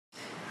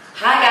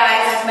Hi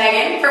guys, it's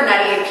Megan from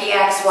 98PXY.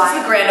 This is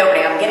the grand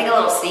opening. I'm getting a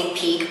little sneak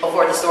peek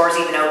before the stores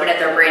even open at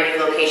their brand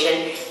new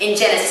location in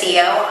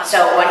Geneseo.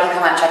 So why don't you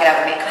come on and check it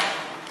out with me? Come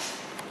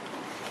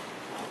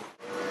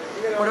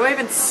on. Where do I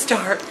even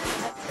start?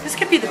 This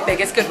could be the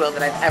biggest Goodwill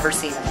that I've ever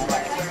seen in my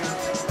life.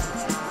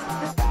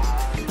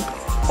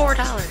 $4.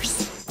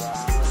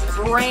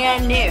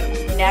 Brand new,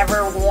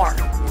 never worn.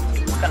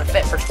 It's gonna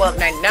fit for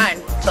 $12.99,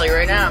 I'll tell you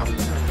right now.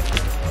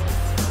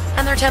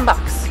 And they're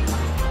 $10.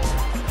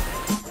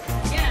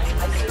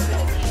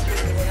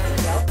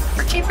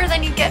 For cheaper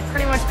than you get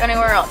pretty much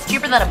anywhere else.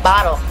 Cheaper than a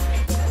bottle.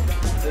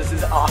 This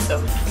is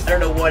awesome. I don't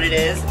know what it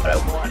is, but I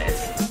want it.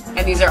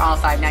 And these are all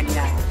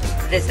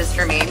 $5.99. This is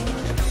for me.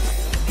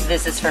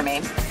 This is for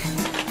me.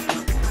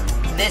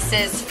 This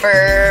is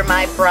for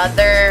my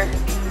brother.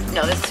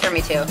 No, this is for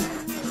me too.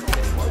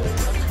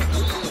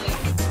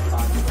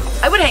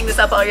 I would hang this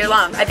up all year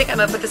long. I think I'm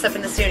gonna put this up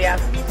in the studio.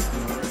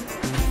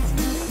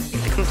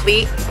 The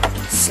complete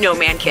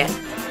snowman kit.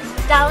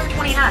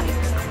 $1.29.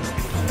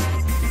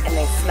 And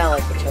they smell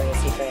like Victoria's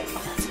Secret.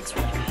 Oh, that smells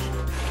really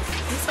good.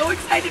 I'm so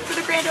excited for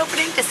the grand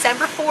opening.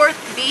 December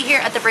 4th, be here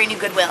at the brand new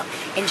Goodwill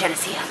in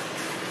Geneseo.